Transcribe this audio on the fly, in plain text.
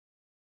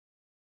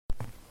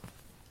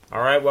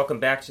All right, welcome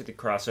back to the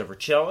Crossover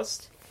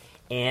Cellist.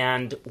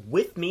 And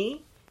with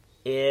me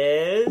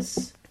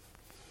is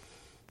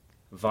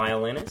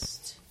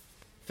violinist,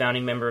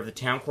 founding member of the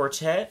Town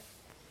Quartet,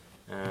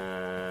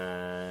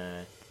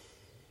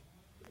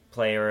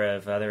 player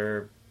of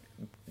other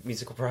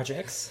musical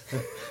projects,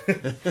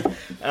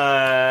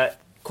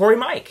 Corey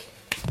Mike.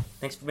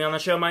 Thanks for being on the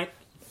show, Mike.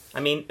 I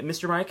mean,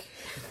 Mr. Mike.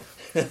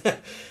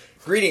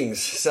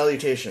 Greetings,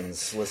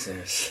 salutations,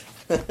 listeners.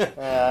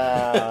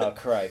 Oh,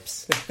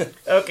 cripes.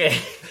 Okay.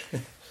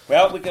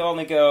 Well, we can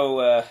only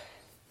go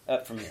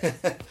up from here.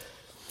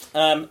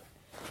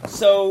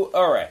 So,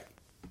 all right.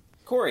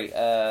 Corey,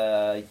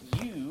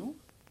 you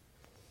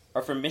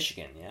are from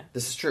Michigan, yeah?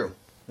 This is true,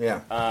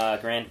 yeah.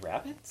 Grand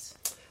Rapids?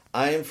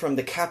 I am from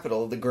the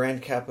capital, the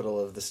grand capital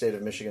of the state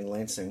of Michigan,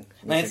 Lansing.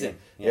 Lansing,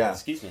 yeah.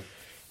 Excuse me.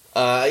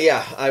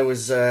 Yeah, I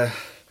was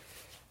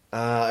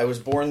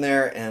born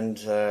there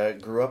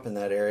and grew up in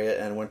that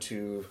area and went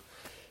to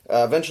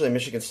eventually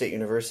Michigan State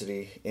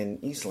University in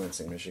East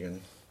Lansing,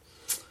 Michigan,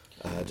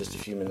 just a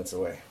few minutes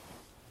away.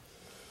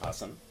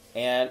 Awesome.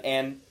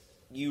 And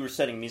you were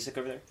studying music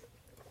over there?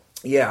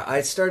 Yeah,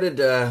 I started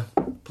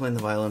playing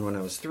the violin when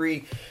I was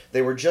 3.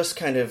 They were just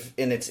kind of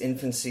in its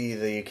infancy.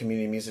 The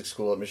community music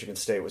school at Michigan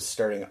State was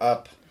starting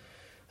up.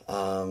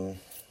 There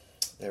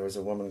was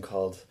a woman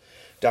called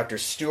Dr.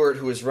 Stewart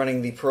who was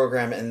running the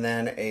program, and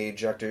then a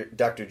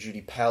Dr.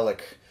 Judy Palick,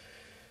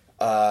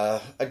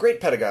 a great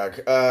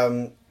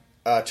pedagogue,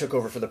 took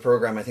over for the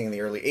program, I think, in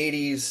the early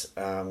 80s.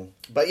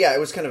 But yeah, it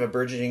was kind of a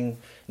burgeoning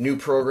new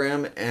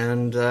program,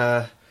 and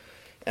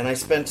I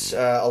spent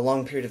a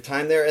long period of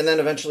time there, and then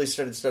eventually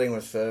started studying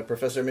with a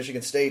professor at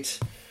Michigan State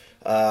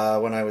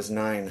when I was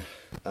 9.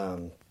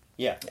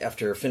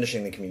 After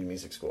finishing the community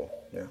music school.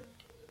 Yeah.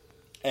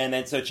 And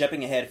then, so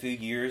jumping ahead a few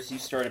years, you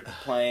started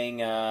playing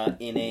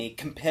in a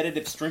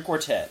competitive string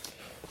quartet.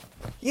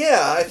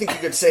 Yeah, I think you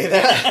could say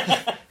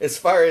that. As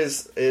far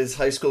as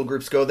high school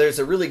groups go, there's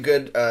a really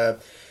good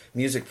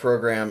music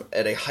program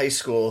at a high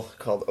school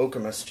called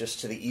Okemos,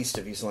 just to the east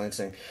of East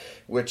Lansing,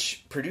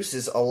 which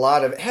produces a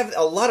lot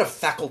of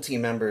faculty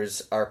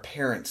members are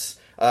parents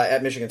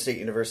at Michigan State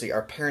University,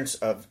 are parents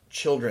of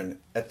children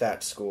at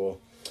that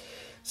school.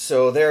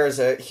 So there's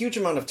a huge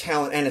amount of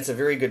talent, and it's a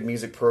very good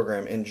music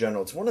program in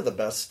general. It's one of the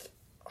best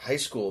high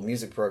school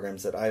music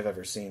programs that I've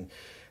ever seen.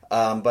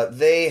 But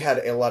they had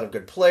a lot of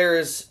good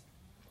players,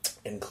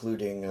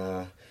 including...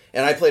 and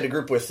I played a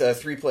group with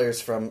 3 players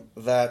from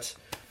that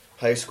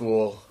high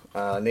school,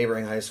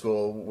 neighboring high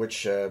school,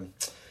 which...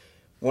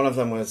 one of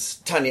them was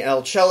Tanya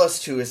L.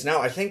 cellist, who is now,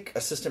 I think,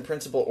 assistant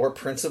principal or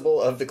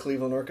principal of the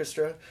Cleveland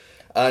Orchestra.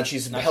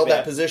 She's held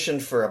that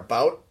position for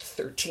about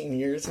 13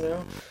 years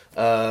now.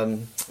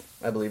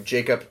 I believe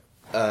Jacob,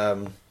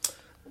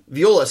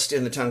 violist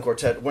in the Town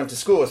Quartet, went to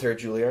school with her at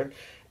Juilliard.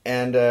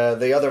 And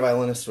the other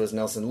violinist was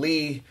Nelson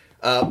Lee.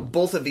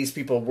 Both of these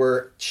people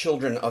were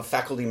children of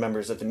faculty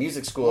members at the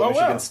music school at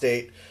Michigan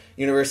State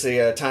University.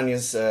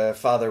 Tanya's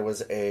father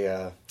was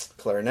a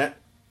clarinet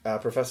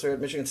professor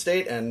at Michigan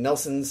State, and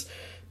Nelson's...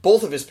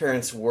 Both of his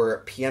parents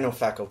were piano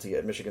faculty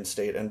at Michigan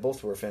State, and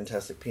both were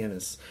fantastic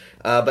pianists.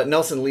 But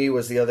Nelson Lee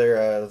was the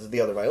other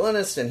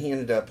violinist, and he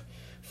ended up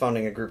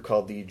founding a group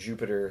called the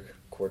Jupiter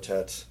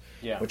Quartet,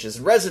 which is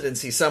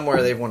residency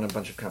somewhere. They've won a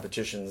bunch of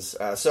competitions.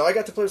 So I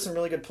got to play with some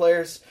really good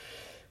players.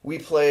 We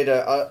played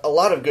a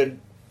lot of good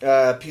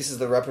pieces of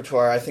the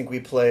repertoire. I think we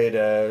played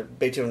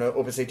Beethoven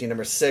Opus 18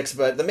 No. 6,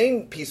 but the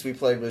main piece we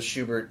played was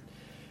Schubert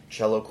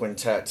Cello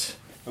Quintet.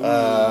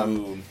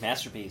 Ooh,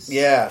 masterpiece.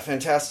 Yeah,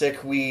 fantastic.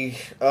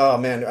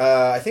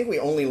 I think we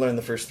only learned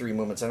the first 3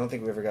 movements. I don't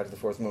think we ever got to the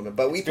 4th movement,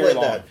 but we played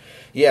that.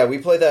 Yeah, we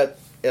played that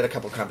at a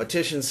couple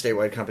competitions,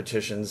 statewide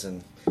competitions,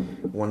 and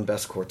won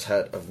Best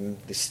Quartet of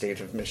the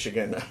state of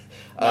Michigan.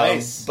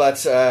 Nice.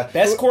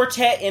 Best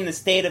Quartet in the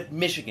state of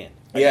Michigan.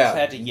 I just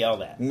had to yell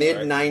that.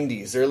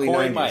 Mid-90s, early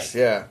Corey 90s. Mike.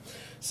 Yeah.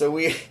 So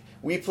we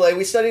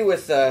studied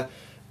with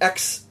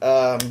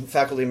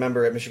ex-faculty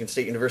member at Michigan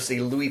State University,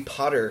 Louis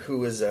Potter, who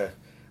was a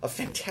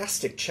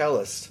fantastic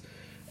cellist,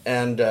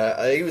 and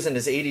he was in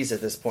his 80s at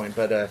this point,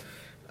 but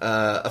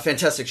a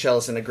fantastic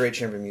cellist and a great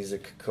chamber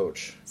music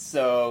coach.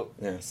 So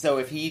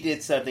if he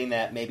did something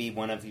that maybe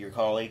one of your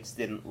colleagues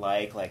didn't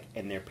like,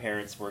 and their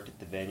parents worked at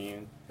the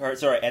venue, or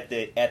sorry, at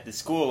the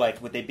school,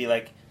 would they be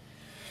like,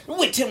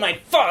 "Wait till my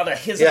father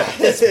his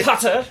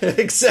Potter"?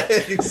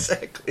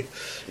 Exactly.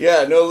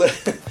 Yeah, no,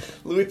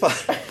 Louis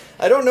Potter.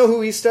 I don't know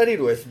who he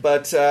studied with,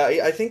 but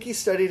I think he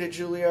studied at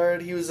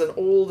Juilliard. He was an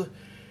old.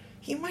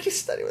 He might have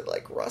studied with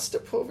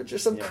Rostropovich or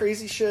some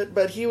crazy shit,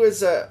 but he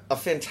was a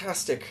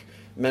fantastic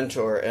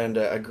mentor and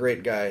a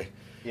great guy.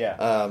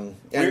 Yeah.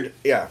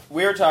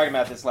 We were talking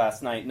about this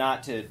last night,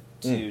 not to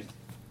get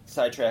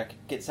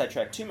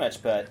sidetracked too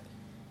much, but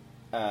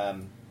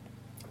House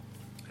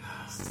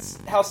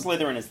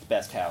Slytherin is the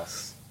best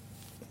house.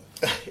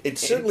 It's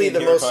certainly the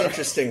most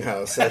interesting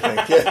house, I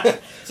think. Yeah.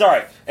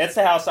 Sorry, it's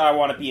the house I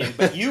want to be in.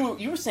 But you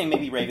were saying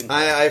maybe Ravenclaw.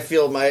 I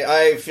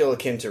feel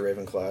akin to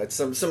Ravenclaw. It's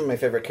some of my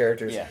favorite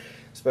characters. Yeah.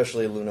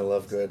 especially Luna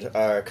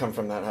Lovegood, come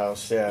from that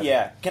house. Yeah.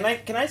 Yeah. Can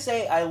I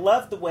say I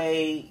love the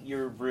way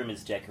your room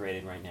is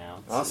decorated right now.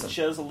 Awesome. It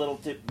shows a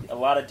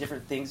lot of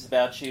different things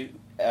about you.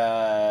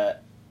 There's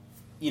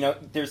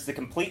the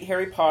complete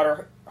Harry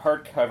Potter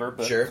hardcover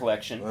book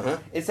collection. Uh-huh.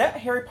 Is that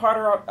Harry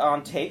Potter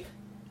on tape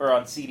or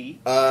on CD?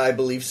 I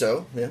believe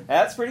so. Yeah.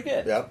 That's pretty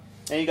good. Yep.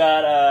 And you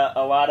got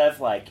a lot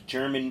of like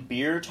German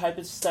beer type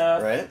of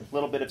stuff. Right. A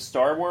little bit of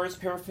Star Wars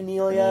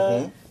paraphernalia.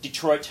 Mm-hmm.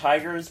 Detroit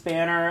Tigers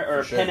banner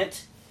or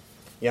pennant.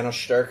 Janos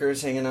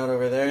Starker's hanging out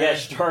over there. Yeah,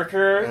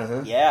 Starker.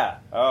 Uh-huh. Yeah.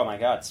 Oh my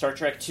God. Star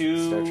Trek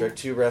 2. Star Trek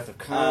 2, Wrath of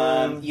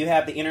Khan. You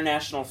have the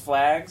international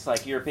flags.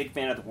 Like you're a big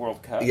fan of the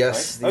World Cup.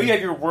 Yes. Right? You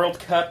have your World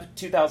Cup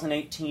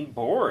 2018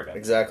 board.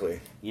 Exactly.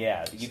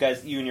 Yeah.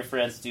 You and your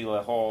friends do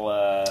a whole.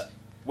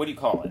 What do you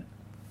call it?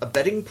 A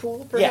betting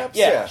pool, perhaps?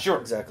 Yeah. Sure.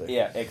 Exactly.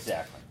 Yeah.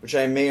 Exactly. Which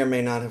I may or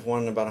may not have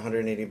won about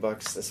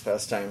 $180 this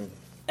past time.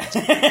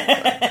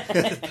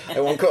 I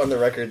won't go on the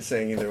record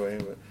saying either way.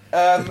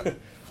 But.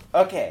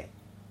 Okay.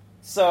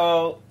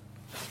 So,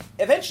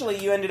 eventually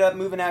you ended up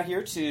moving out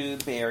here to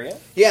the Bay Area?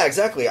 Yeah,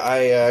 exactly.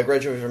 I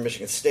graduated from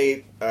Michigan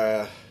State,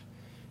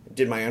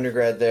 did my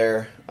undergrad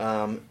there,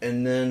 and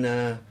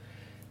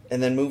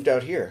then moved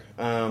out here.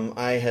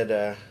 I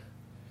had,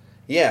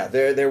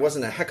 there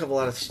wasn't a heck of a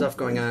lot of stuff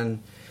going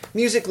on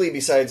musically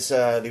besides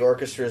the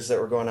orchestras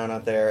that were going on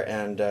out there,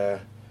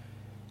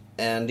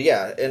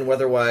 and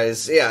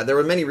weather-wise, there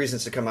were many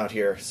reasons to come out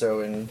here.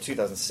 So in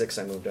 2006,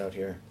 I moved out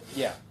here.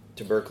 Yeah.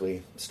 To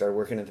Berkeley. Started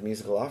working at the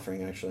Musical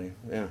Offering, actually.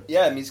 Yeah.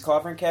 Yeah, Musical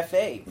Offering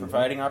Cafe,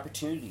 providing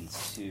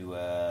opportunities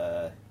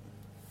to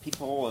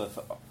people of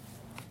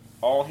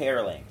all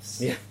hair lengths.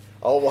 Yeah,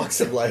 all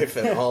walks of life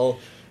and all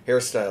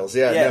hairstyles.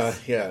 Yeah,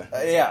 yes.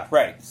 Yeah,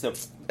 right. So,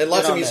 and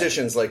lots of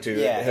musicians like to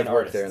have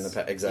worked there in the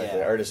past. Exactly,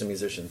 yeah. Artists and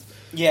musicians.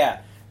 Yeah.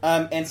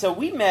 And so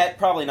we met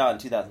probably not in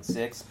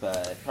 2006,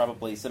 but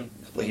probably some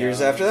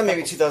years after that,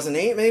 maybe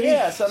 2008, maybe?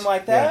 Yeah, something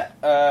like that.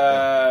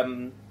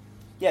 Yeah.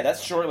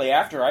 That's shortly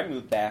after I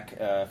moved back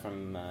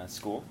from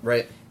school.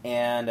 Right.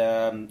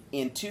 And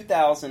in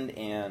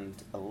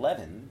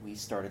 2011, we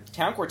started the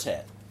Town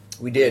Quartet.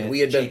 We did. We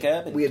had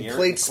played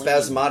McLean.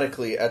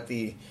 spasmodically at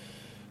the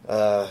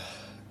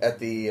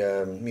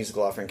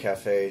Musical Offering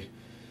Cafe,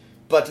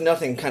 but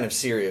nothing kind of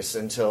serious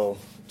until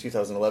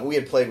 2011. We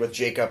had played with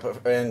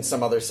Jacob and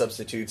some other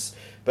substitutes,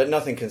 but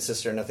nothing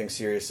consistent, nothing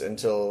serious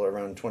until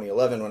around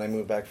 2011 when I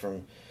moved back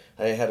from.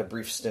 I had a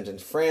brief stint in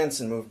France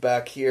and moved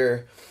back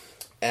here.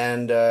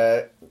 And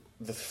the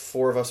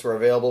four of us were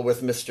available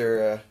with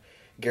Mr.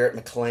 Garrett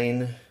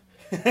McLean,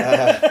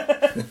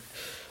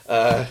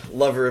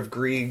 lover of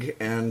Grieg,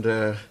 and...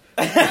 The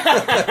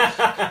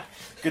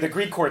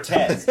Grieg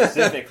Quartet,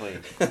 specifically.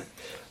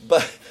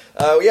 But,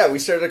 we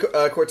started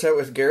a quartet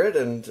with Garrett,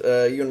 and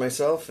you and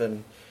myself,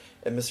 and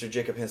Mr.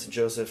 Jacob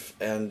Hansen-Joseph,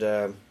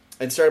 and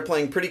started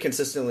playing pretty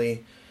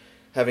consistently,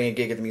 having a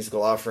gig at the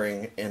Musical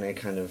Offering in a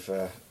kind of...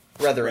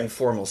 rather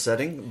informal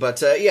setting,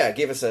 but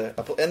gave us a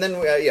and then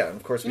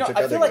of course we took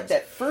other I feel like gigs.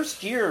 that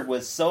first year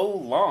was so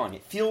long.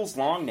 It feels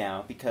long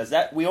now because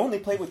we only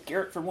played with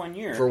Garrett for 1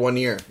 year. For 1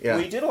 year, yeah.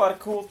 We did a lot of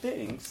cool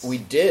things. We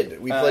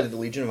did. We played at the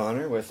Legion of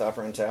Honor with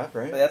Opera on Tap,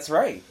 right? That's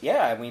right.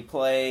 Yeah, and we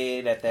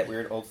played at that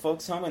weird old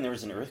folks home, and there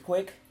was an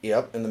earthquake.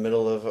 Yep, in the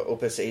middle of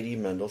Opus 80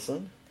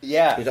 Mendelssohn.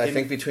 Yeah, I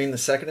think between the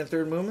second and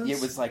third movements.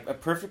 It was like a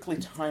perfectly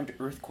timed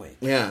earthquake.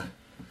 Yeah.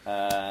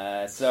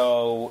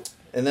 So.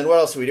 And then what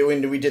else did we do?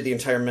 We did the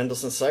entire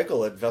Mendelssohn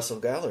cycle at Vessel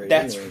Gallery.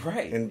 That's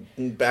right.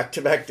 In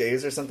back-to-back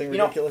days or something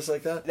ridiculous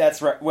like that?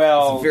 That's right.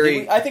 Well,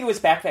 I think it was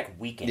back-to-back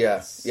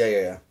weekends.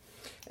 Yeah.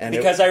 And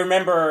because I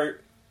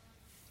remember,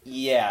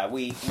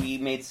 we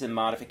made some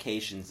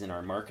modifications in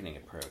our marketing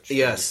approach.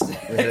 Yes. We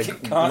had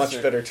a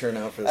much better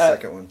turnout for the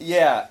second one.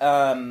 Yeah.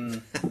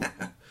 I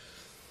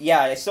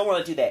still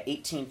want to do that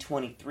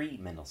 1823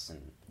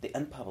 Mendelssohn, the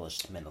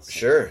unpublished Mendelssohn.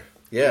 Sure.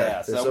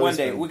 Yeah. So one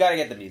day we got to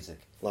get the music.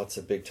 Lots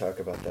of big talk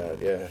about that.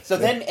 Yeah. So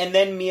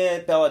then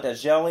Mia Bella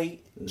Dagelli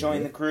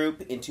joined the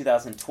group in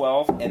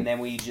 2012, and then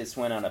we just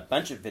went on a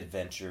bunch of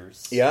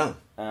adventures. Yeah.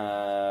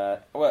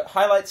 What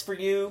highlights for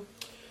you?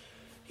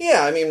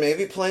 Yeah, I mean,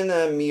 maybe playing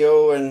the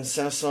Mio and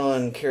Saint-Saëns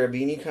and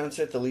Cherubini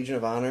concert. The Legion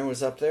of Honor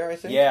was up there, I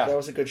think. Yeah. That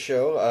was a good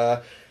show.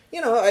 I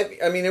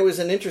mean, it was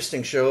an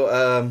interesting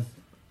show.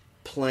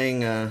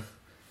 Playing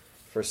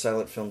for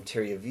silent film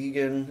Terry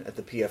Vegan at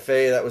the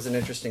PFA. That was an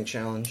interesting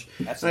challenge.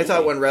 Absolutely. And I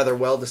thought it went rather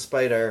well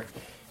despite our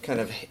kind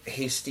of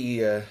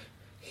hastily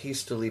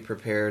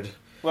prepared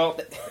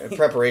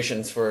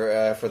preparations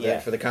for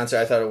the concert.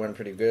 I thought it went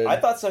pretty good. I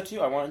thought so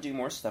too. I want to do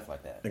more stuff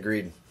like that.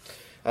 Agreed.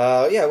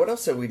 What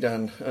else have we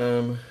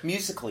done?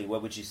 Musically,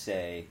 what would you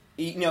say?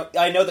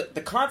 I know that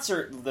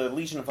the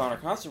Legion of Honor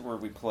concert where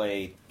we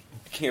played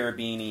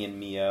Cherubini and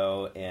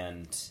Mio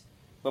and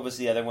what was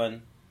the other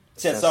one?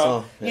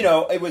 So,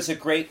 it was a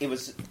great. It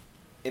was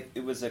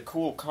a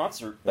cool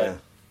concert, but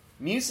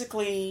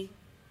musically,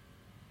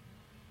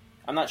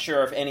 I'm not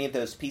sure if any of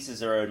those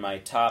pieces are in my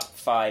top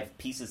 5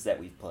 pieces that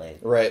we've played.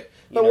 Right,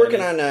 but working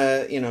on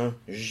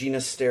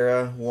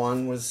Ginastera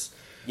 1 was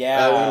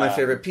Yeah. One of my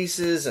favorite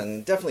pieces,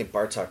 and definitely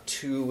Bartok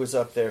 2 was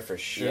up there for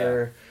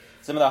sure. Yeah.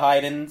 Some of the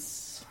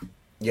Haydns.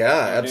 Yeah,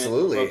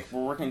 absolutely.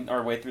 We're working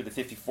our way through the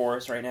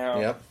 54s right now.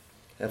 Yep.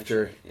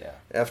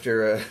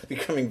 After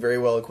becoming very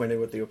well acquainted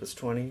with the Opus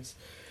 20s.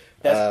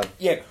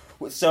 Yeah.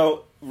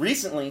 So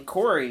recently,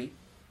 Corey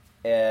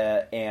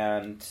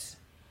and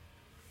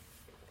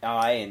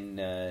I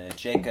and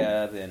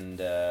Jacob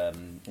and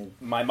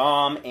my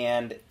mom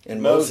and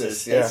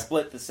Moses, they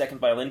split the second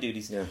violin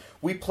duties. Yeah.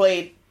 We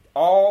played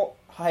all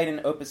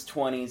Haydn Opus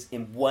 20s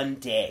in one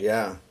day.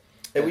 Yeah.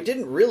 And we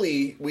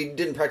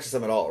didn't practice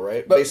them at all,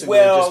 right? But, basically,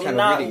 we were just kind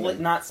of reading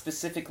them. Not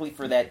specifically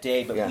for that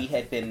day, but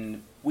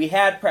we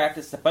had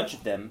practiced a bunch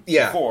of them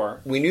before.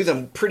 We knew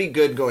them pretty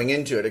good going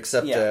into it,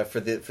 except for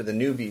the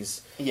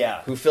newbies,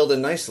 who filled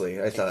in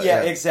nicely. I thought,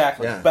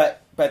 exactly. Yeah.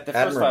 But the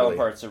first violin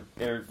parts are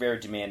very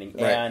demanding,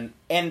 right.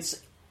 and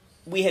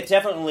we had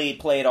definitely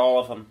played all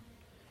of them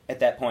at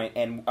that point.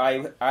 And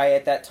I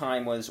at that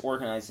time was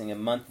organizing a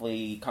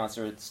monthly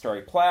concert at the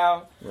Starry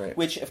Plow, right.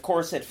 which of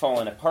course had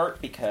fallen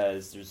apart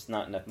because there's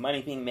not enough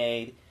money being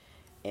made.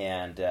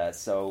 And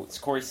so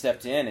Corey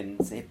stepped in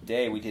and saved the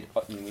day. We did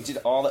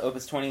all the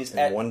Opus 20s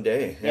in one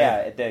day. Yeah,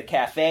 at the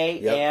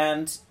cafe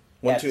and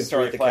 1, 2, and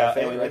 3 at the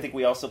cafe. And I think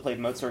we also played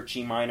Mozart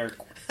G minor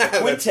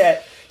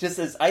quintet just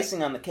as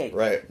icing on the cake.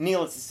 Right.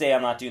 Needless to say,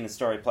 I'm not doing the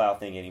Starry Plow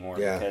thing anymore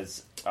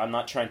because I'm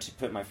not trying to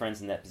put my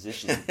friends in that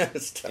position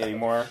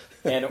anymore.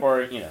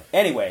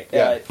 Anyway,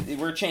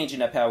 we're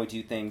changing up how we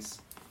do things.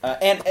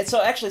 And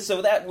so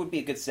that would be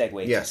a good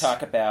segue to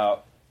talk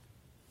about.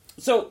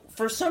 So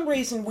for some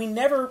reason,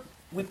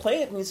 we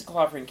play at Musical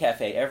Offering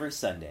Cafe every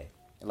Sunday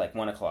at like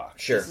 1 o'clock.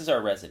 Sure. This is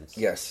our residence.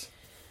 Yes.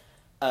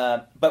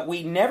 But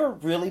we never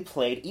really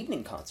played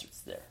evening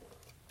concerts there.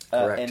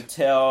 Correct.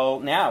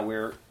 Until now,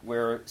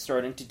 we're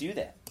starting to do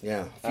that.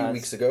 Yeah, a few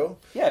weeks ago.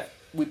 Yeah,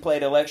 we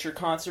played a lecture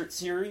concert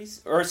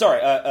series,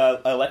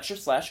 a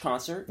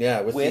lecture/concert.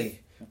 Yeah,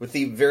 with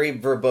the very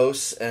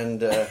verbose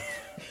and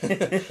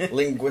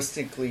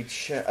linguistically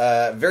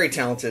very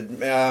talented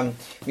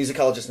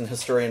musicologist and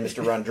historian,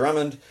 Mr. Ron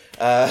Drummond.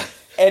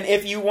 And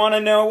if you want to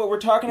know what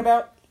we're talking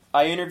about,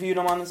 I interviewed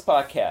him on this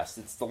podcast.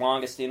 It's the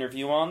longest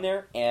interview on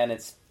there, and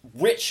it's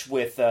rich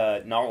with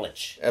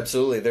knowledge.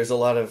 Absolutely, there's a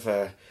lot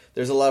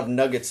of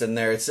nuggets in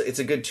there. It's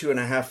a good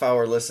 2.5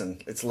 hour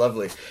listen. It's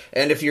lovely.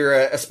 And if you're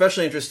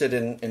especially interested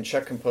in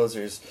Czech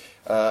composers,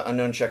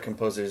 unknown Czech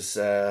composers,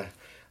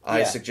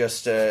 I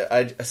suggest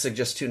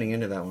tuning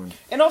into that one.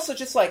 And also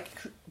just like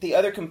the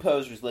other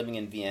composers living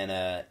in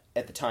Vienna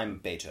at the time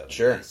of Beethoven,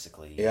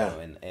 basically, you know,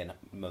 and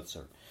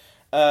Mozart.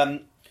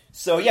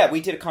 So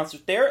we did a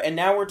concert there, and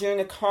now we're doing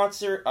a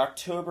concert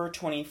October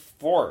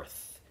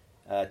 24th,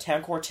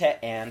 Town Quartet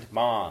and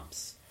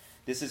Moms.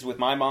 This is with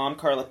my mom,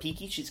 Carla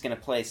Peaky. She's going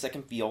to play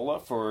second viola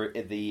for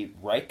the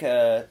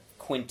Reika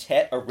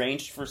Quintet,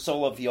 arranged for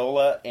solo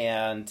viola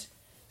and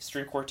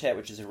string quartet,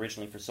 which is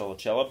originally for solo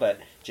cello, but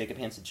Jacob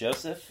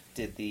Hansen-Joseph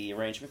did the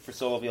arrangement for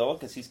solo viola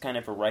because he's kind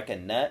of a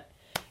Reika nut,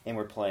 and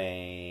we're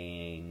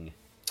playing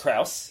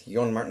Krauss.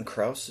 Johann Martin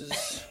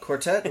Krauss's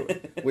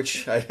quartet,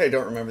 which I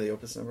don't remember the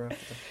opus number.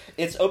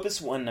 It's opus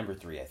 1, number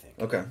 3, I think.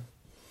 Okay.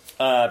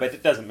 But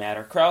it doesn't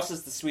matter. Krauss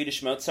is the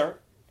Swedish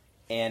Mozart,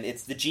 and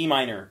it's the G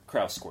minor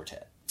Krauss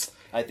quartet.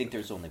 I think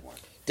there's only one.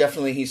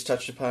 Definitely he's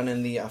touched upon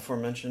in the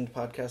aforementioned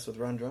podcast with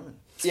Ron Drummond.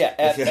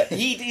 Yeah,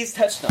 he's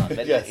touched on,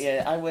 but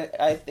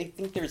I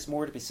think there's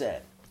more to be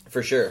said.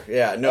 For sure,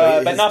 yeah.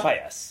 No, but not by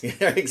us.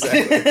 Yeah,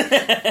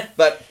 exactly.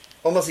 But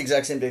almost the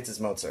exact same dates as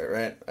Mozart,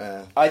 right?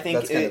 I think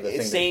that's kind of the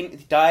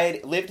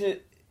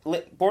thing.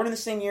 Born in the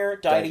same year,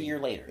 died a year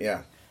later.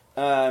 Yeah.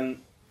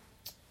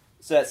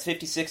 So that's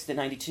 56 to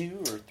 92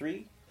 or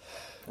 3?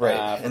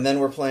 Right. And then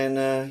we're playing,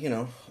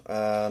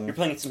 you're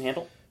playing some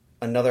Handel?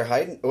 Another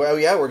Haydn. Well,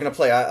 yeah, we're going to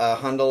play a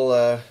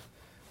Handel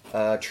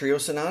trio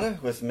sonata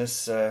with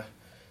Miss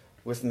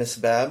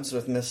Babs,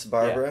 with Miss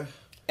Barbara.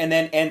 Yeah.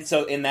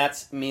 And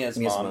that's Mia's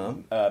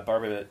mom.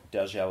 Barbara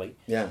Delgelli.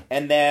 Yeah.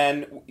 And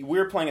then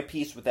we're playing a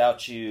piece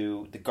without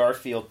you, the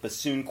Garfield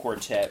Bassoon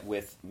Quartet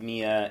with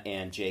Mia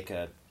and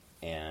Jacob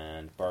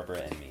and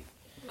Barbara and me.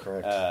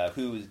 Correct.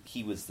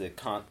 He was the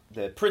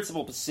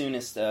principal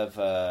bassoonist of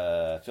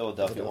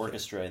Philadelphia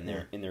Orchestra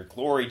in their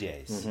glory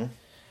days.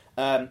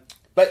 Mm-hmm.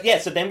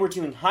 So then we're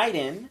doing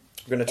Haydn.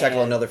 We're going to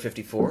tackle another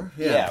 54.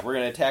 Yeah, we're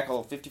going to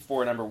tackle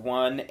 54 number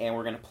 1, and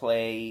we're going to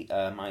play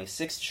my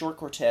 6 short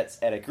quartets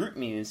at a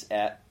Groupmuse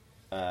at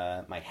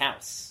my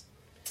house.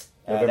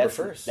 November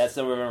 1st. That's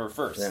November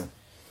 1st. Yeah.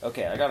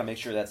 Okay, I got to make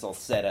sure that's all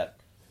set up.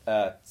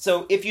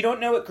 So if you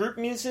don't know what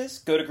Groupmuse is,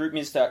 go to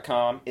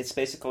groupmuse.com. It's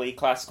basically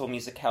classical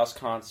music house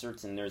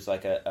concerts, and there's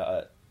like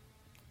a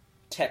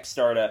tech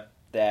startup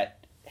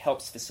that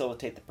helps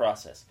facilitate the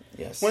process.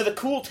 Yes. One of the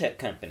cool tech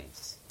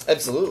companies.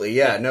 Absolutely,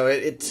 yeah. No,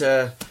 it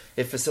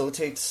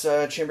facilitates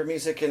chamber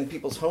music in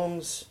people's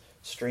homes.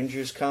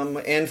 Strangers come,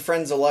 and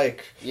friends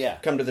alike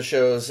come to the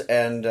shows,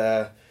 and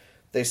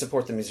they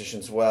support the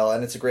musicians well,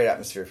 and it's a great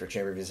atmosphere for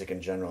chamber music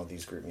in general,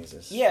 these group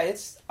muses. Yeah,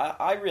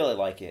 I really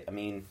like it. I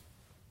mean,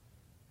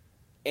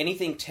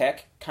 anything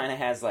tech kind of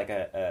has like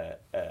a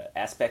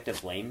aspect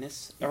of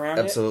lameness around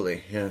it.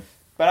 Absolutely, yeah.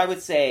 But I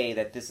would say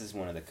that this is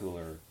one of the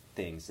cooler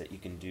things that you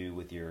can do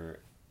with your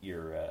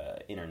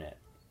internet.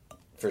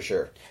 For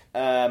sure.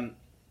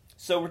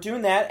 So we're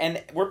doing that,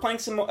 and we're playing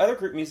some other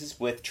group muses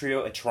with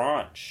Trio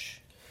Étrange.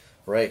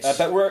 Right.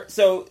 But we're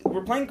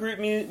playing group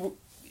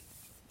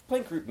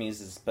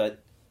muses, but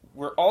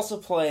we're also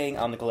playing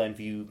on the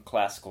Glennview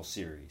Classical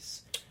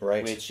Series.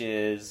 Right. Which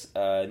is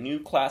a new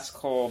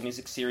classical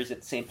music series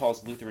at St.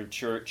 Paul's Lutheran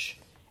Church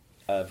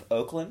of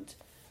Oakland.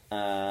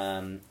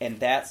 And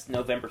that's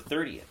November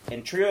 30th.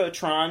 And Trio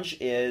Étrange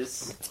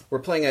is... We're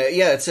playing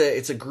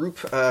it's a group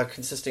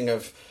consisting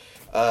of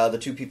the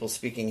two people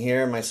speaking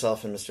here,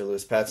 myself and Mr.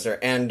 Louis Patzner,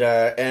 and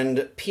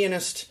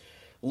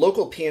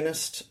local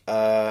pianist,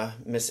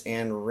 Miss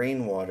Ann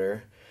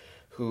Rainwater,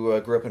 who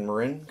grew up in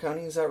Marin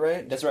County, is that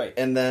right? That's right.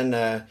 And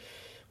then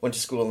went to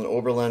school in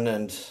Oberlin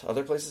and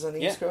other places on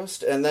the East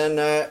Coast, and then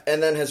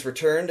has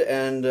returned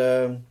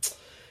and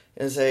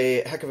is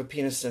a heck of a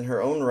pianist in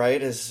her own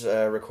right. Has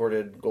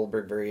recorded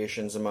Goldberg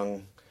variations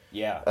among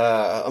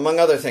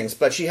other things.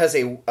 But she has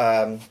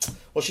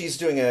she's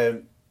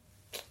doing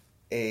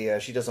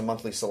she does a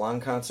monthly salon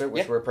concert,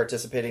 which we're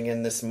participating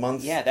in this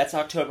month. Yeah, that's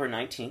October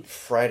 19th.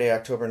 Friday,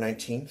 October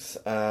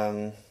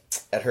 19th.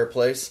 At her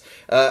place,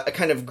 a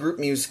kind of group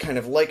muse kind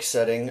of like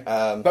setting,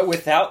 but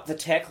without the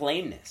tech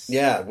lameness.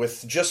 Yeah,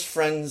 with just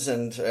friends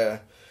and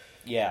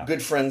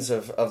good friends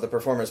of the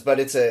performers. But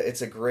it's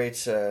a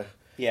great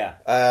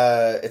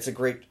it's a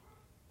great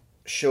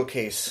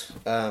showcase.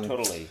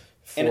 Totally,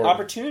 an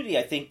opportunity,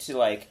 I think,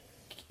 to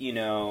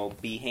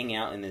be hanging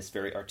out in this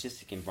very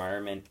artistic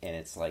environment, and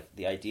it's like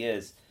the idea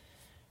is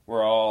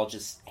we're all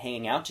just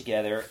hanging out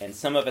together, and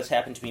some of us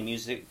happen to be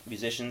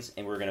musicians,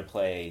 and we're going to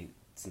play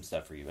some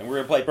stuff for you, and we're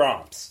going to play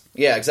Brahms.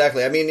 Yeah,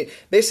 exactly. I mean,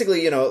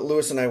 basically,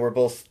 Louis and I were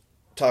both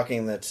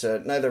talking that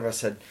neither of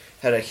us had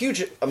a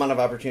huge amount of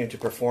opportunity to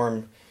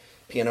perform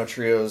piano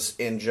trios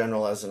in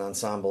general as an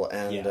ensemble,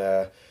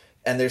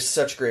 and there's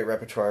such great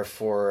repertoire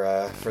for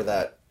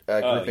that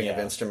grouping of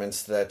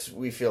instruments that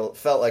we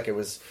felt like it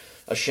was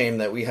a shame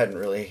that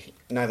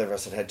neither of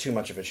us had too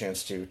much of a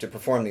chance to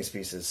perform these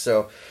pieces.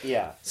 So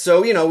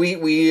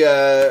we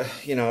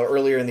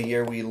earlier in the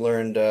year we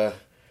learned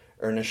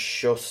Ernest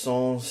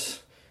Chausson's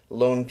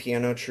Lone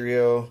Piano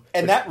Trio.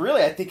 And that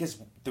really, I think, is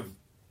the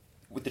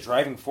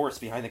driving force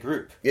behind the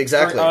group.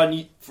 Exactly.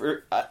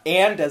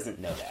 Anne doesn't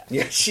know that.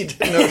 Yeah, she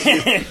didn't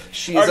know.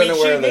 She's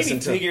unaware of this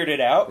until... She figured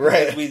it out.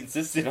 Right. We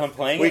insisted on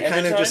playing it We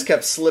kind of just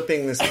kept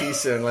slipping this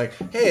piece in, like,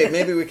 hey,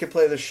 maybe we could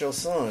play the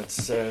Chausson.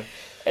 It's...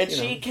 and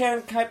she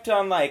kept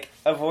on,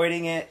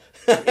 avoiding it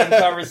in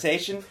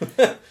conversation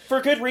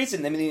for good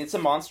reason. I mean, it's a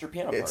monster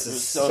piano part. It's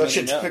such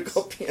a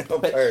typical piano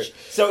part.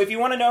 So if you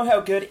want to know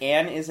how good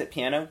Anne is at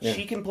piano,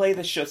 she can play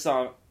the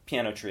Chausson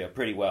piano trio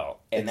pretty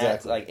well. And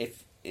that's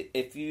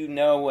if you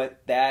know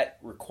what that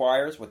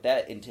requires, what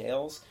that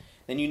entails,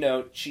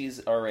 then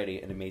she's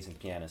already an amazing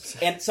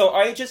pianist. And so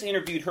I just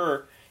interviewed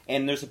her,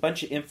 and there's a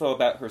bunch of info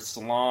about her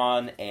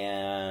salon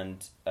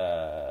and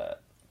her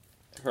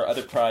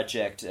other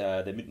project,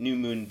 the New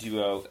Moon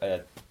Duo,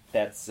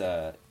 that's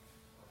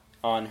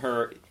on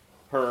her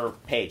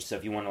page. So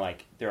if you want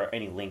to there are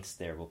any links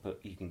there,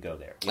 you can go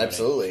there.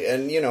 Absolutely. I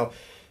mean?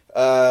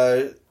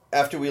 And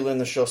after we learned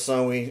the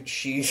Chausson,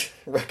 she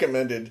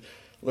recommended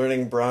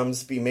learning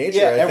Brahms B major.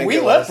 Yeah, and we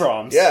love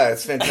Brahms. Yeah,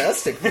 it's a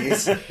fantastic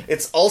piece.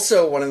 It's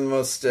also one of the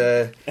most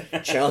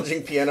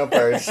challenging piano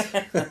parts,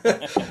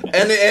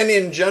 and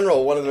in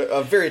general, one of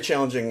a very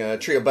challenging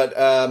trio. But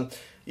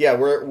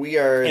we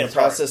are in the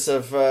process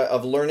of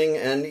learning,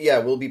 and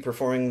we'll be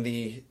performing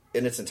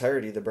in its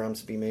entirety the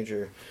Brahms B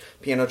major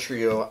piano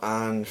trio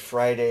on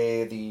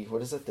Friday. The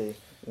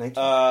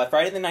 19th?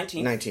 Friday the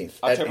 19th. 19th.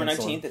 October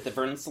 19th at the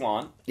Vernon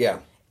Salon. Yeah.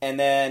 And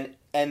then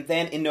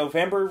in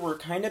November, we're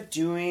kind of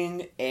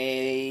doing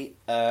a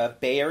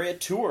Bay Area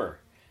tour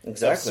of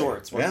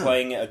sorts. We're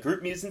playing a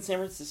group muse in San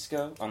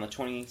Francisco on the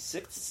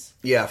 26th.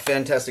 Yeah,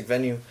 fantastic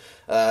venue.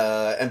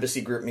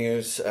 Embassy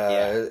Groupmuse.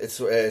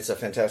 It's a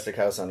fantastic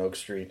house on Oak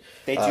Street.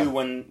 They do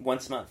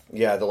once a month.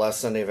 Yeah, the last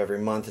Sunday of every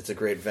month. It's a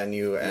great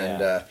venue and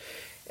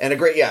a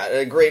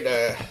great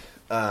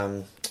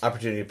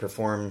opportunity to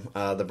perform.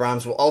 The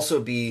Brahms will also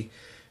be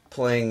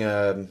playing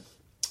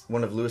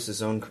one of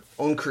Louis's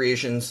own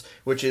creations,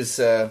 which is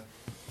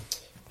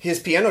his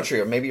piano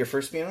trio. Maybe your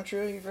first piano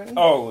trio you've written?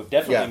 Oh,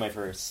 definitely my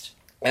first.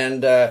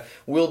 And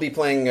we'll be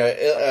playing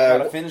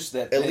gotta finish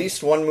that at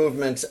least one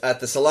movement at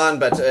the Salon,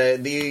 but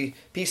the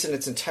piece in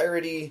its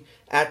entirety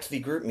at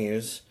the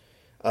Groupmuse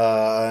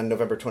on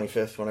November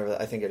 25th, whenever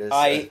I think it is.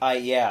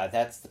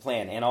 That's the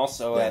plan. And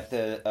also at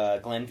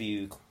the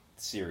Glennview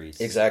series.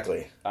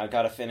 Exactly. I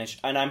gotta finish,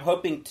 and I'm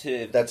hoping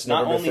to That's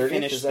not November only 30th,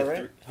 finish is that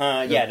right?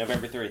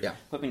 November 30th. Yeah.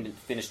 Hoping to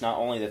finish not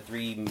only the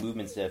 3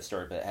 movements that have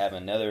started, but have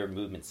another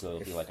movement, so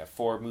it'll be like a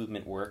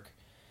 4-movement work.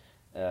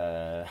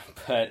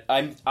 But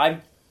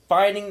I'm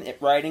finding that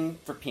writing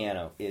for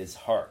piano is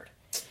hard.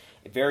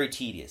 Very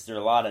tedious. There are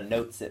a lot of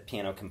notes that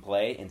piano can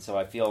play, and so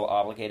I feel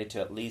obligated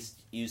to at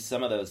least use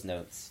some of those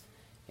notes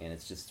and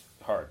it's just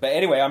hard. But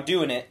anyway, I'm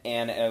doing it,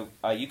 and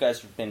you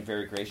guys have been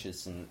very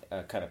gracious and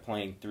kind of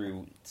playing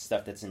through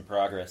stuff that's in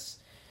progress.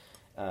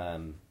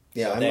 I'm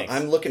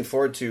looking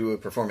forward to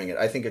performing it.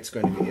 I think it's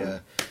going to be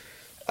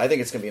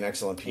an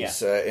excellent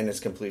piece in its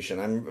completion.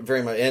 I'm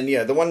very much, and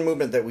the one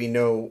movement that we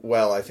know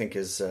well, I think,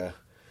 is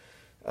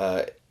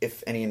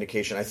if any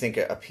indication, I think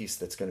a piece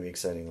that's going to be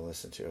exciting to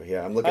listen to.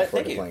 Yeah, I'm looking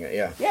forward to playing it.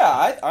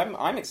 Yeah,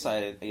 I'm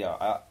excited.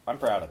 Yeah, I'm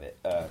proud of it.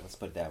 Let's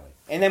put it that way.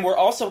 And then we're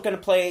also going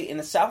to play in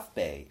the South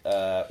Bay.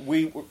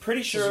 We're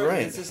pretty sure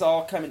this is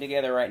all coming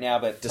together right now,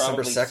 but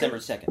December probably 2nd? December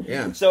 2nd.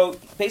 Yeah. So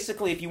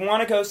basically, if you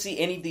want to go see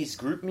any of these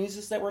group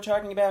muses that we're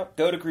talking about,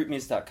 go to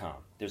groupmuse.com.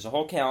 There's a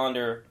whole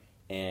calendar,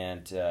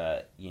 and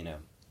December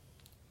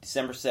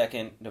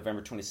 2nd,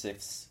 November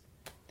 26th.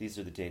 These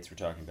are the dates we're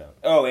talking about.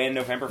 Oh, and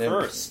November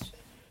 1st.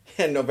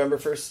 And November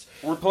 1st.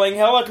 We're playing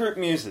hella group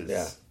muses.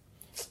 Yeah.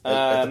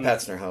 At the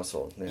Patzner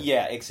household.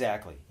 Yeah,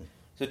 exactly.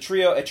 So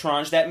Trio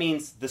Étrange, that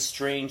means the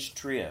strange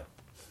trio.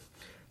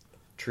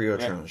 Trio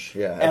Étrange,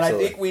 yeah, and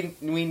absolutely. I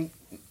think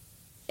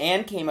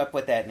Anne came up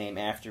with that name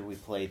after we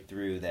played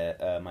through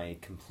that my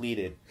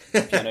completed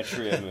piano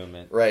trio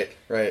movement. Right.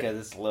 Because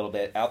it's a little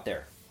bit out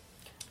there.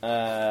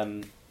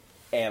 And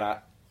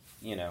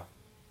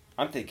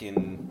I'm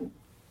thinking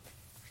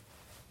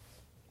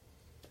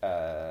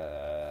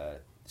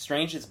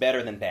strange is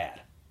better than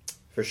bad.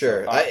 For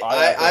sure.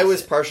 I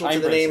was partial to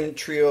the name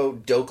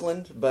Trio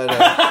Oakland, but...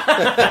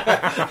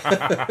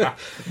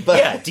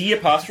 D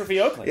apostrophe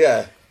Oakland.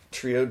 Yeah,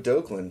 Trio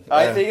Oakland.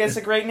 I think it's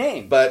a great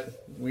name.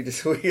 But we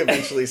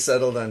eventually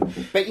settled on...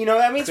 But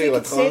that means we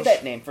could save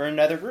that name for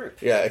another group.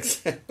 Yeah,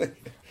 exactly.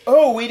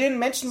 Oh, we didn't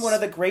mention one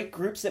of the great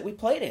groups that we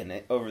played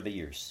in over the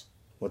years.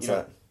 What's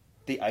that?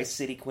 The Ice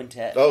City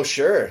Quintet. Oh,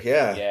 sure,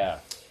 yeah. Yeah.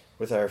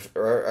 With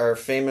our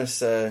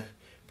famous...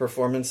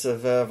 performance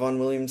of Vaughan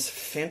Williams'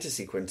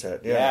 Fantasy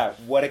Quintet. Yeah,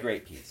 what a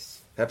great piece.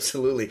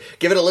 Absolutely.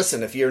 Give it a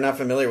listen if you're not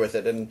familiar with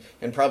it, and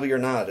probably you're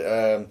not,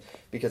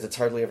 because it's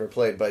hardly ever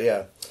played. But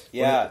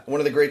one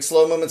of the great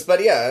slow moments, but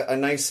a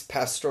nice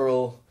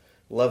pastoral,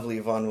 lovely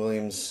Vaughan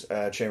Williams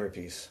chamber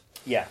piece.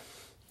 Yeah.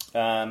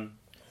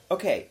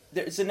 Okay,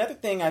 there's another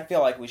thing I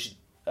feel like we should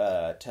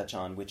touch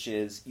on, which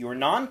is your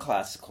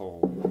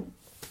non-classical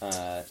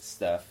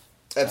stuff.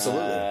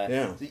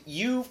 Absolutely,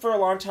 You, for a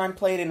long time,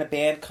 played in a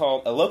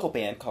local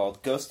band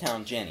called Ghost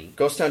Town Jenny.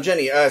 Ghost Town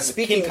Jenny.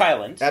 Speaking Kim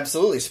Kyland.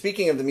 Absolutely.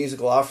 Speaking of the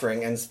musical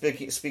offering, and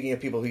speaking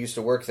of people who used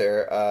to work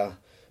there,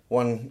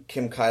 one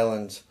Kim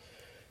Kyland,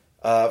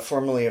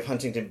 formerly of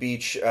Huntington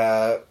Beach,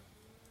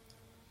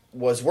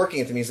 was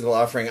working at the musical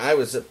offering. I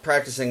was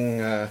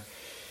practicing... I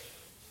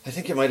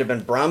think it might have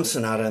been Brahms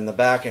Sonata in the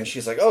back, and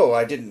she's like, "Oh,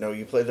 I didn't know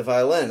you played the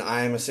violin.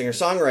 I'm a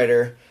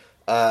singer-songwriter.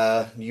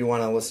 You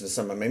want to listen to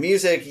some of my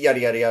music?" Yada,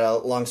 yada, yada.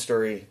 Long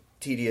story,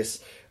 tedious.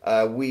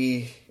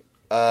 We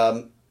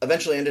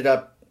eventually ended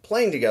up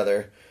playing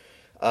together.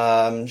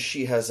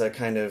 She has a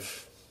kind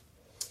of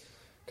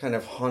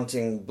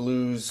haunting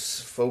blues,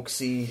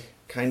 folksy,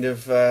 kind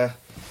of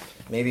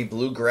maybe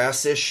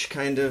bluegrass-ish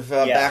kind of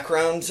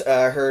background.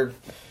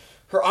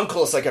 Her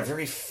uncle is like a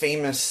very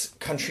famous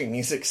country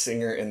music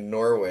singer in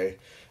Norway.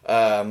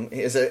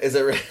 Is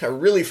a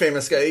really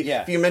famous guy.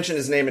 Yeah. If you mention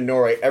his name in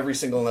Norway, every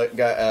single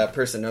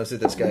person knows who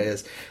this guy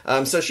is.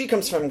 So she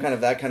comes from kind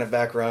of that kind of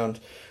background.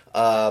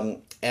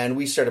 And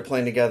we started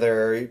playing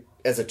together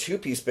as a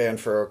two-piece band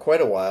for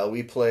quite a while.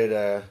 We played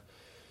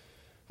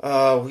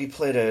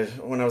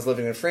when I was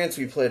living in France,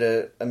 we played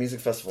a music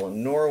festival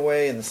in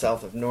Norway, in the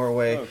south of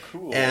Norway. Oh,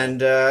 cool.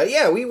 And,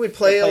 we would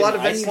play a lot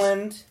of venues.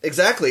 Iceland.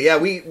 Exactly, yeah,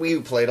 we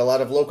played a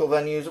lot of local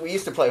venues. We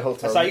used to play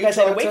Hotel I saw you guys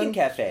at Awaken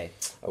Cafe.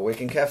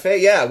 Awaken Cafe,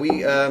 yeah.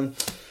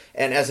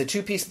 And as a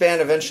two-piece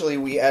band, eventually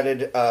we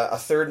added a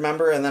third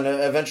member, and then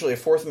eventually a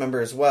fourth member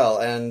as well.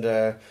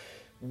 And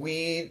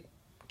we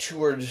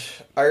toured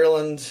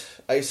Ireland,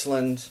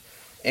 Iceland,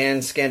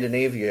 and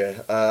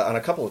Scandinavia on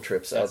a couple of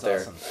trips out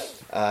there.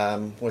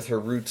 Awesome. With her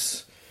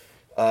roots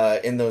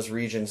in those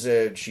regions.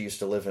 She used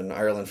to live in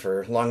Ireland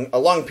for a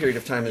long period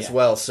of time as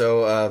well.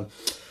 So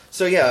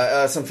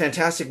some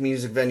fantastic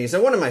music venues.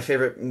 And one of my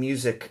favorite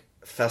music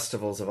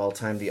festivals of all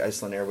time, the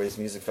Iceland Airways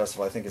Music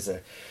Festival, I think is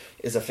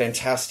a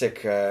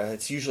fantastic...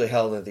 it's usually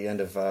held at the end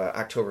of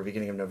October,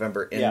 beginning of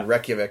November in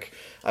Reykjavik.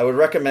 I would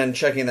recommend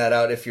checking that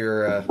out if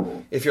you're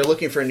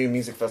looking for a new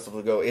music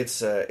festival to go.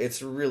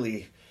 It's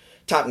really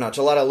top-notch.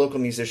 A lot of local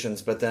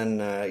musicians, but then,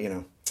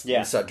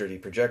 we saw Dirty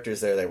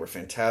Projectors there. They were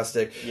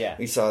fantastic. Yeah.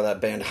 We saw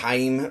that band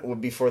Haim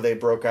before they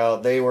broke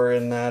out. They were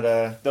in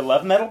that... The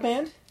love metal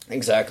band?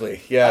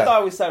 Exactly, yeah. I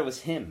always thought it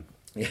was him.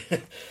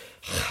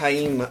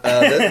 Haim.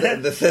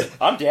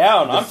 I'm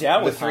down with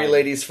the three Haim.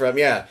 ladies from...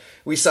 Yeah,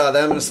 we saw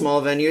them in a small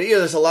venue. Yeah,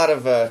 there's a lot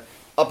of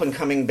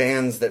up-and-coming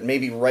bands that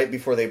maybe right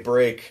before they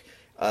break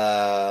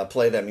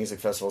play that music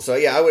festival. So,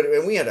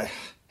 and we had a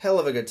hell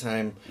of a good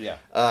time. Yeah.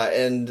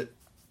 And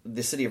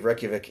the city of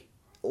Reykjavik,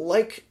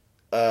 like...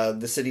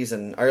 the cities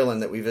in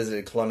Ireland that we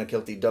visited,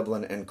 Clonakilty,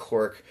 Dublin, and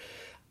Cork,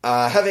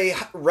 have a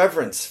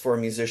reverence for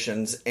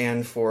musicians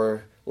and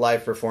for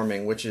live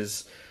performing, which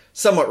is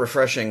somewhat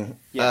refreshing,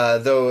 Yeah.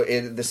 though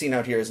the scene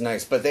out here is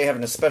nice. But they have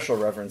an especial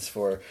reverence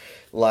for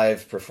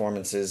live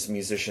performances,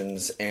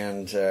 musicians,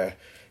 and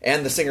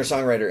the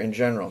singer-songwriter in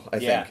general, I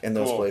think, in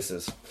those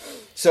places.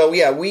 So,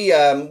 yeah,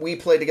 we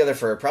played together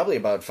for probably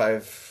about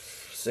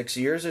 5-6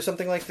 years or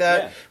something like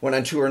that. Yeah. Went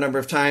on tour a number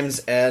of times,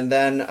 and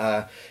then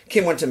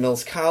Kim went to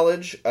Mills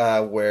College,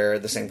 where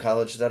the same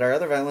college that our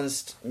other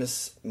violinist,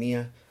 Miss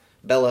Mia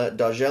Bella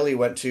Daugeli,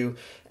 went to,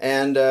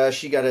 and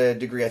she got a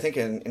degree, I think,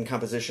 in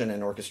composition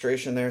and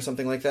orchestration there,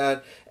 something like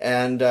that.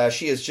 And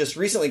she has just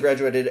recently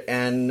graduated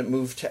and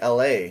moved to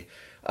L.A.,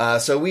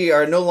 so we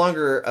are no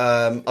longer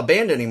a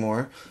band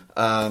anymore.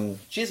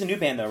 She has a new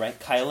band, though, right?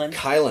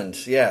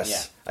 Kyland, yes.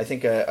 Yeah. I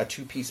think a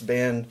two-piece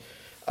band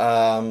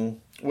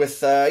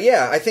with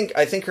I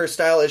think her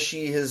style as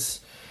she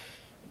has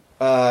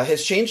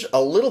changed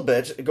a little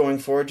bit going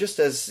forward, just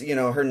as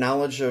her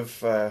knowledge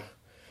of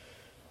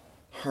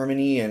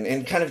harmony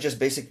and kind of just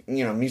basic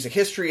music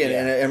history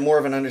and more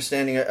of an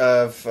understanding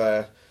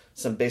of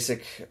some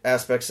basic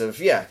aspects of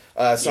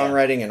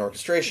songwriting and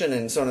orchestration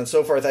and so on and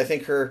so forth. I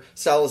think her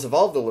style has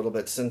evolved a little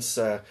bit since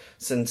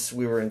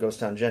we were in Ghost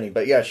Town Jenny.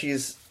 But yeah,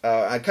 she's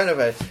kind of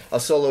a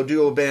solo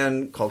duo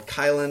band called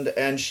Kyland,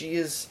 and she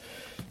has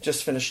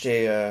just finished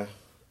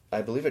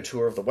I believe a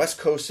tour of the West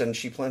Coast, and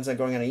she plans on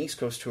going on an East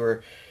Coast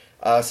tour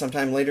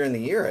sometime later in the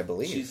year, I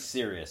believe. She's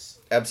serious.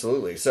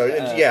 Absolutely. So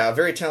a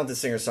very talented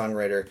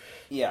singer-songwriter,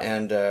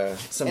 and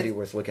somebody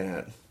worth looking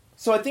at.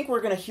 So I think we're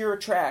going to hear a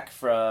track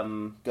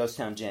from Ghost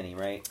Town Jenny,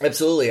 right?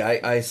 Absolutely.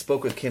 I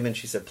spoke with Kim, and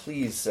she said,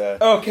 please...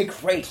 okay,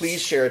 great.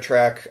 Please share a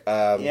track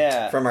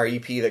from our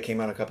EP that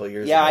came out a couple of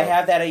years ago. Yeah, I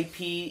have that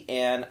EP,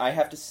 and I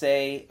have to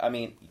say, I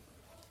mean,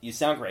 you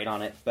sound great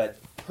on it, but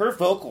her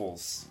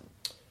vocals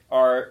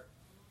are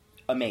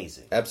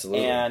amazing.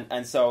 Absolutely.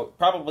 And so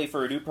probably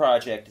for a new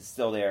project, it's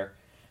still there.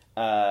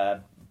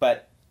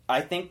 But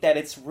I think that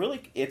it's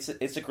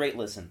a great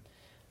listen.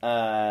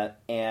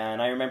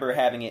 And I remember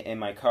having it in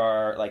my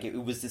car, like it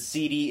was the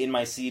CD in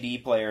my CD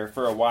player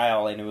for a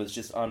while, and it was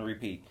just on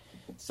repeat.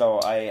 So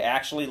I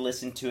actually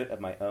listened to it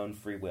of my own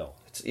free will.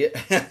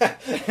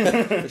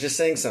 Which is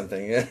saying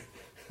something, yeah.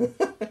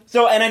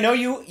 So, and I know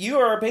you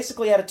are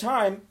basically out of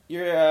time.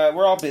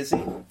 We're all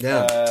busy.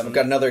 Yeah, I've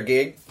got another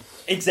gig.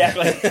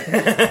 Exactly.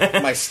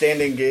 My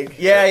standing gig.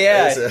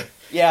 Yeah.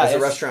 As a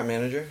restaurant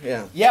manager.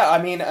 Yeah. Yeah,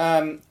 I mean,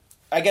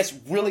 I guess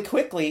really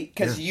quickly,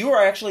 because you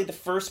are actually the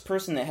first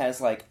person that has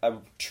like a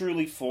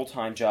truly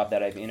full-time job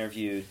that I've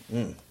interviewed.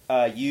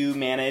 You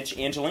manage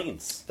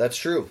Angeline's. That's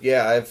true.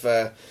 Yeah,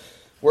 I've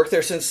worked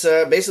there since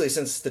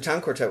the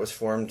Town Quartet was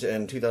formed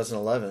in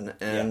 2011.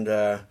 And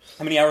how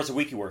many hours a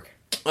week you work?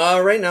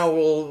 Right now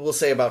we'll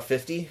say about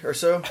 50 or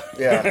so.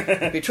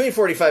 Yeah, between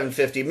 45 and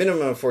 50.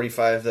 Minimum of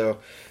 45 though.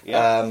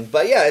 Yeah.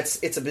 But yeah,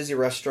 it's a busy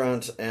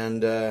restaurant,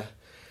 and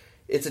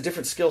it's a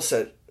different skill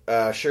set.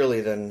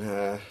 Surely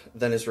than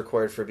is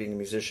required for being a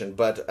musician,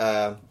 but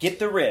get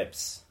the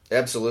ribs.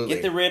 Absolutely,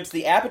 get the ribs.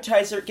 The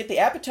appetizer. Get the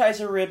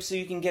appetizer ribs so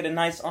you can get a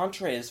nice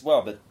entree as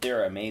well. But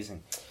they're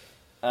amazing.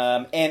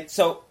 And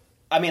so,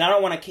 I mean, I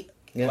don't want to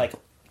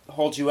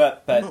hold you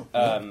up, but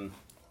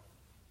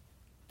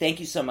thank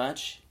you so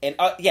much. And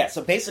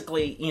so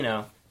basically,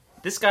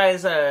 this guy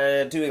is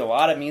doing a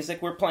lot of music.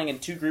 We're playing in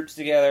 2 groups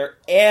together,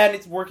 and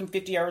it's working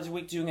 50 hours a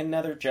week doing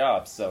another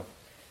job. So.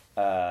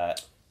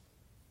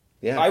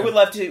 Yeah, I would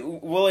love to.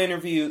 We'll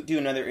do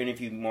another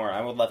interview more.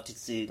 I would love to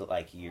see,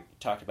 like, you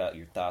talked about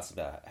your thoughts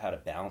about how to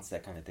balance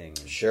that kind of thing.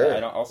 Sure.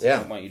 I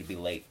don't want you to be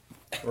late.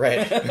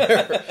 Right.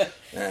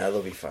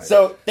 That'll be fine.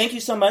 So, thank you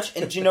so much.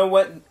 And do you know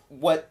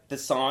what the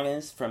song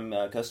is from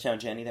Ghost Town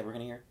Jenny that we're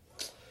going to hear?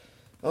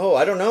 Oh,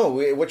 I don't know.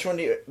 Which one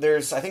do you...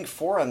 There's, I think,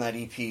 4 on that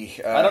EP.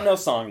 I don't know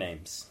song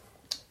names.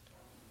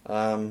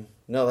 No,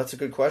 that's a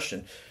good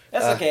question.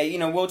 That's okay.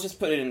 We'll just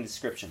put it in the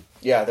description.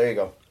 Yeah, there you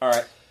go. All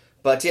right.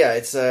 But yeah,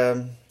 it's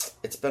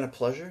been a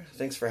pleasure.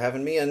 Thanks for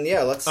having me, and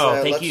yeah, let's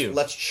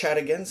chat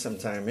again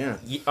sometime. Yeah,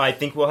 I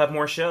think we'll have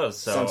more shows.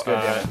 So sounds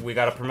good. We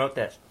got to promote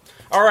that.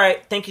 All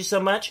right, thank you so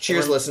much.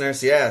 Cheers,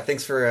 listeners. Yeah,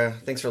 thanks for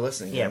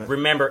listening. Yeah,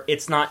 remember,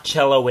 it's not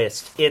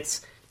celloist,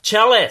 it's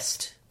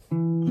cellist.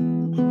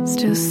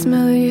 Still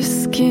smell your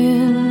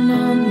skin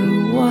on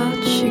the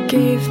watch you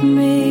gave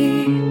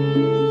me.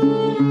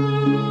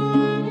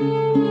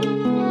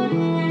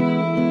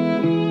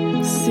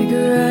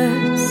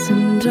 Cigarettes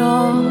and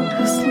all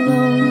those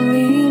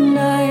lonely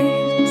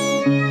nights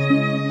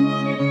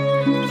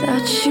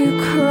that you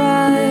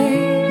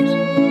cried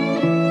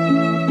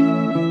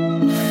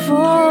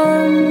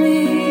for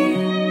me,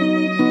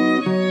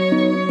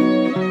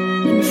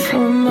 and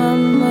for my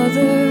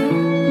mother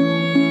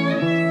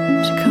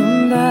to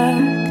come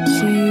back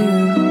to you.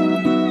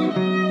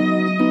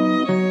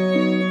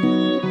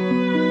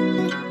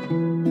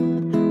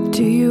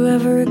 Do you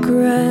ever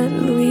regret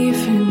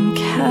leaving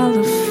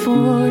California?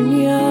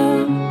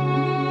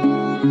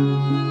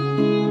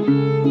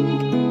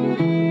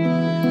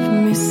 I've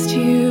missed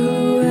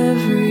you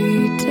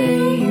every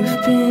day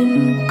you've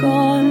been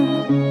gone.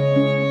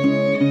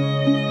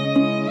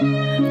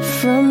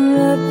 From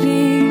the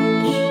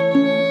beach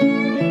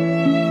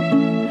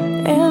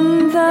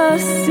and the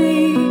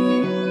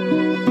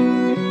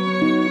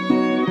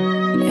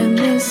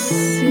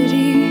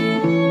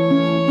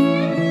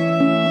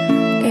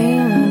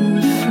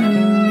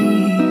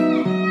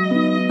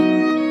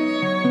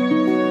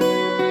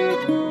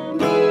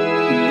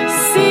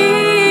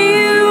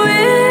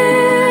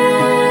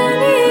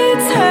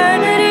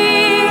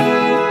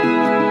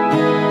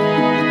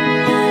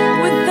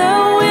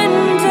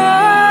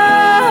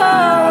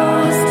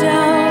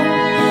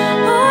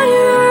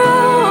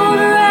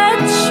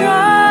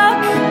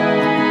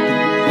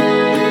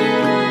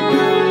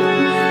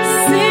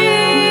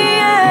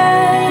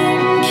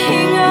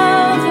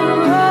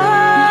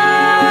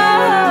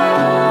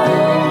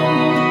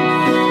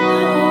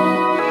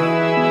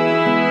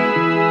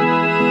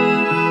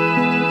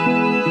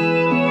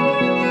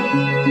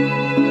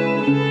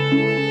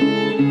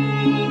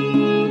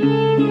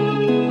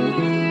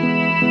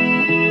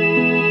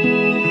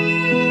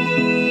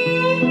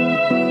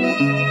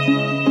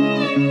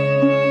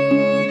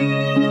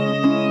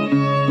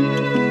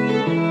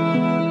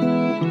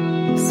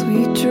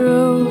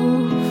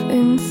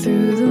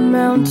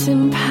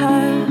mountain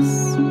pass.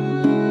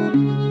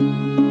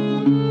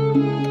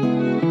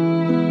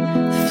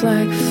 The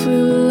flag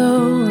flew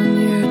low on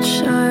your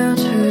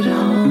childhood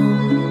home,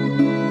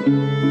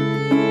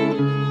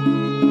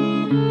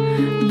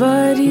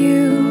 but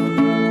you